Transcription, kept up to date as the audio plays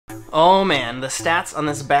Oh man, the stats on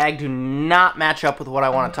this bag do not match up with what I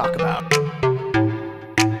want to talk about.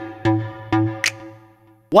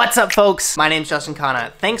 What's up, folks? My name's Justin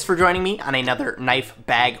Khanna. Thanks for joining me on another knife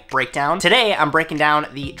bag breakdown. Today, I'm breaking down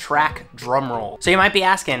the Trakke Drumroll. So you might be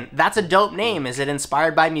asking, that's a dope name. Is it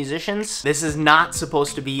inspired by musicians? This is not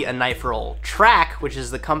supposed to be a knife roll. Trakke, which is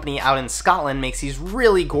the company out in Scotland, makes these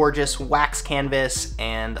really gorgeous wax canvas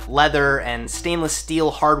and leather and stainless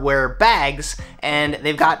steel hardware bags, and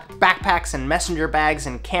they've got backpacks and messenger bags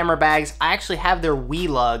and camera bags. I actually have their Wee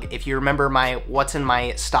lug. If you remember my What's in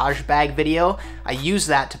My Stage bag video, I use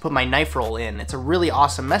that to put my knife roll in. It's a really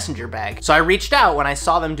awesome messenger bag. So I reached out when I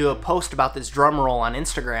saw them do a post about this drum roll on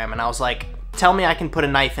Instagram, and I was like, tell me I can put a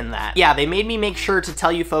knife in that. Yeah, they made me make sure to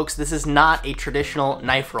tell you folks this is not a traditional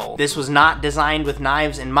knife roll. This was not designed with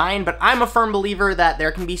knives in mind, but I'm a firm believer that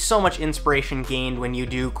there can be so much inspiration gained when you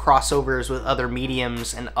do crossovers with other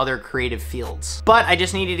mediums and other creative fields. But I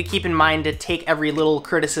just needed to keep in mind to take every little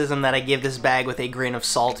criticism that I give this bag with a grain of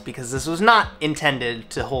salt, because this was not intended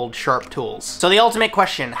to hold sharp tools. So the ultimate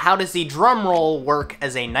question, how does the drum roll work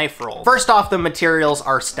as a knife roll? First off, the materials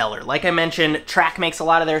are stellar. Like I mentioned, Trakke makes a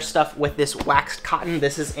lot of their stuff with this waxed cotton.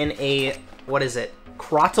 This is in a, what is it?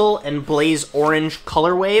 Crottle and Blaze Orange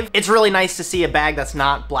color wave. It's really nice to see a bag that's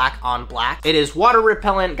not black on black. It is water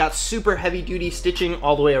repellent, got super heavy duty stitching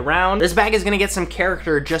all the way around. This bag is gonna get some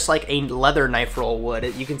character just like a leather knife roll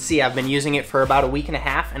would. You can see I've been using it for about a week and a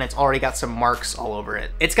half and it's already got some marks all over it.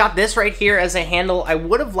 It's got this right here as a handle. I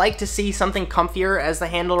would have liked to see something comfier as the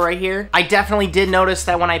handle right here. I definitely did notice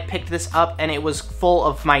that when I picked this up and it was full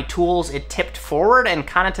of my tools, it tipped forward and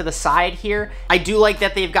kind of to the side here. I do like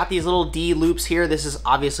that they've got these little D loops here. This is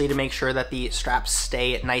obviously to make sure that the straps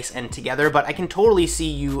stay nice and together, but I can totally see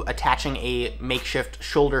you attaching a makeshift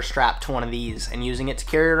shoulder strap to one of these and using it to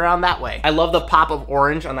carry it around that way. I love the pop of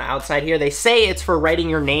orange on the outside here. They say it's for writing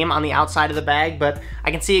your name on the outside of the bag, but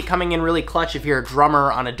I can see it coming in really clutch if you're a drummer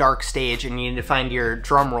on a dark stage and you need to find your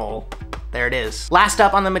drum roll. There it is. Last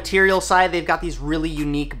up on the material side, they've got these really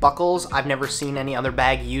unique buckles. I've never seen any other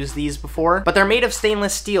bag use these before, but they're made of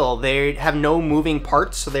stainless steel. They have no moving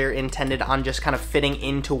parts, so they're intended on just kind of fitting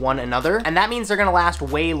into one another. And that means they're gonna last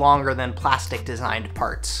way longer than plastic designed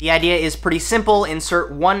parts. The idea is pretty simple.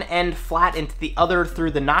 Insert one end flat into the other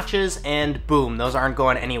through the notches and boom, those aren't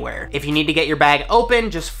going anywhere. If you need to get your bag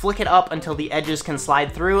open, just flick it up until the edges can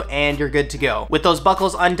slide through and you're good to go. With those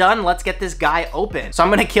buckles undone, let's get this guy open. So I'm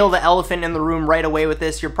gonna kill the elephant in the room right away with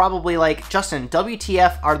this. You're probably like, Justin,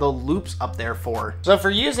 WTF are the loops up there for? So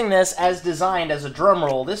for using this as designed as a drum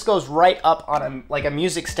roll, this goes right up on like a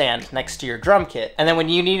music stand next to your drum kit. And then when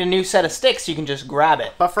you need a new set of sticks, you can just grab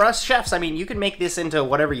it. But for us chefs, I mean, you can make this into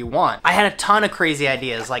whatever you want. I had a ton of crazy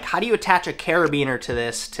ideas, like how do you attach a carabiner to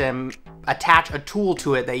this to attach a tool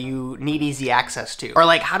to it that you need easy access to? Or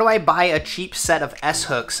like, how do I buy a cheap set of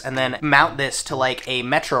S-hooks and then mount this to like a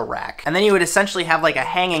Metro rack? And then you would essentially have like a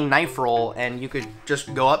hanging knife roll and you could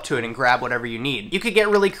just go up to it and grab whatever you need. You could get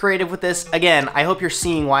really creative with this. Again, I hope you're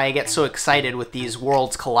seeing why I get so excited with these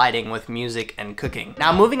worlds colliding with music and cooking.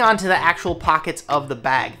 Now moving on to the actual pockets of the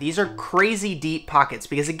bag. These are crazy deep pockets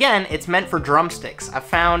because again, it's meant for drumsticks. I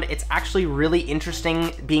found it's actually really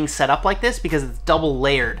interesting being set up like this because it's double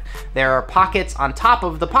layered. There are pockets on top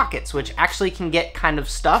of the pockets, which actually can get kind of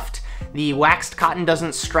stuffed. The waxed cotton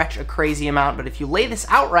doesn't stretch a crazy amount, but if you lay this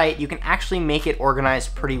out right, you can actually make it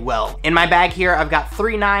organized pretty well. In my bag here, I've got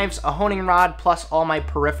 3 knives, a honing rod, plus all my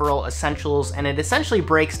peripheral essentials, and it essentially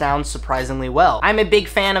breaks down surprisingly well. I'm a big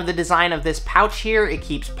fan of the design of this pouch here. It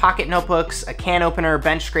keeps pocket notebooks, a can opener,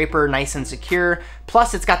 bench scraper nice and secure.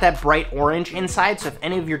 Plus it's got that bright orange inside, so if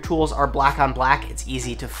any of your tools are black on black, it's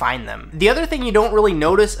easy to find them. The other thing you don't really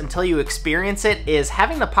notice until you experience it is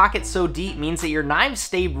having the pockets so deep means that your knives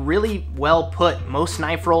stay really well put. Most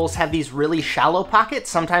knife rolls have these really shallow pockets.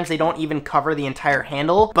 Sometimes they don't even cover the entire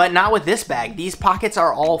handle, but not with this bag. These pockets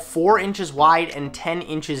are all 4 inches wide and 10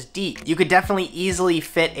 inches deep. You could definitely easily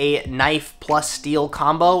fit a knife plus steel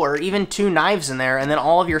combo or even 2 knives in there, and then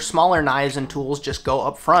all of your smaller knives and tools just go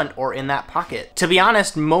up front or in that pocket. To be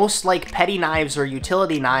honest, most like petty knives or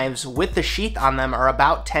utility knives with the sheath on them are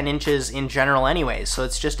about 10 inches in general anyways, so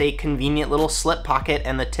it's just a convenient little slip pocket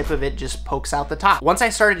and the tip of it just pokes out the top. Once I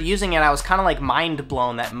started using it, I was kind of like mind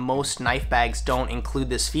blown that most knife bags don't include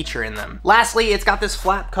this feature in them. Lastly, it's got this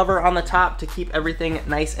flap cover on the top to keep everything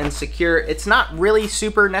nice and secure. It's not really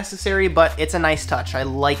super necessary, but it's a nice touch. I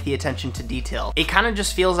like the attention to detail. It kind of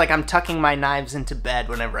just feels like I'm tucking my knives into bed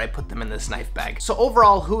whenever I put them in this knife bag. So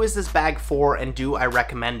overall, who is this bag for and do I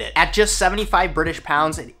recommend it? At just 75 British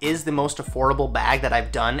pounds, it is the most affordable bag that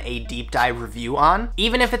I've done a deep dive review on.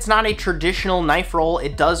 Even if it's not a traditional knife roll,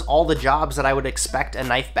 it does all the jobs that I would expect a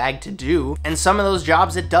knife bag bag to do, and some of those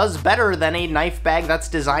jobs it does better than a knife bag that's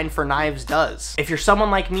designed for knives does. If you're someone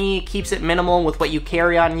like me, keeps it minimal with what you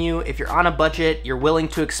carry on you, if you're on a budget, you're willing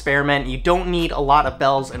to experiment, you don't need a lot of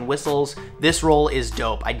bells and whistles, this roll is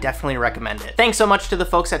dope. I definitely recommend it. Thanks so much to the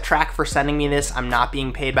folks at Trakke for sending me this. I'm not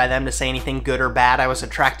being paid by them to say anything good or bad. I was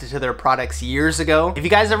attracted to their products years ago. If you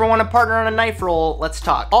guys ever want to partner on a knife roll, let's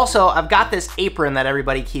talk. Also, I've got this apron that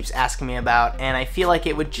everybody keeps asking me about, and I feel like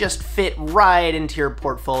it would just fit right into your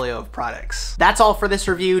portfolio of products. That's all for this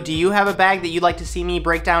review. Do you have a bag that you'd like to see me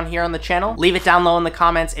break down here on the channel? Leave it down low in the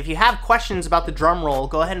comments. If you have questions about the drum roll,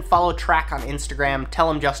 go ahead and follow Trakke on Instagram. Tell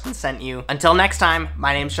them Justin sent you. Until next time,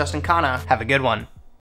 my name's Justin Khanna. Have a good one.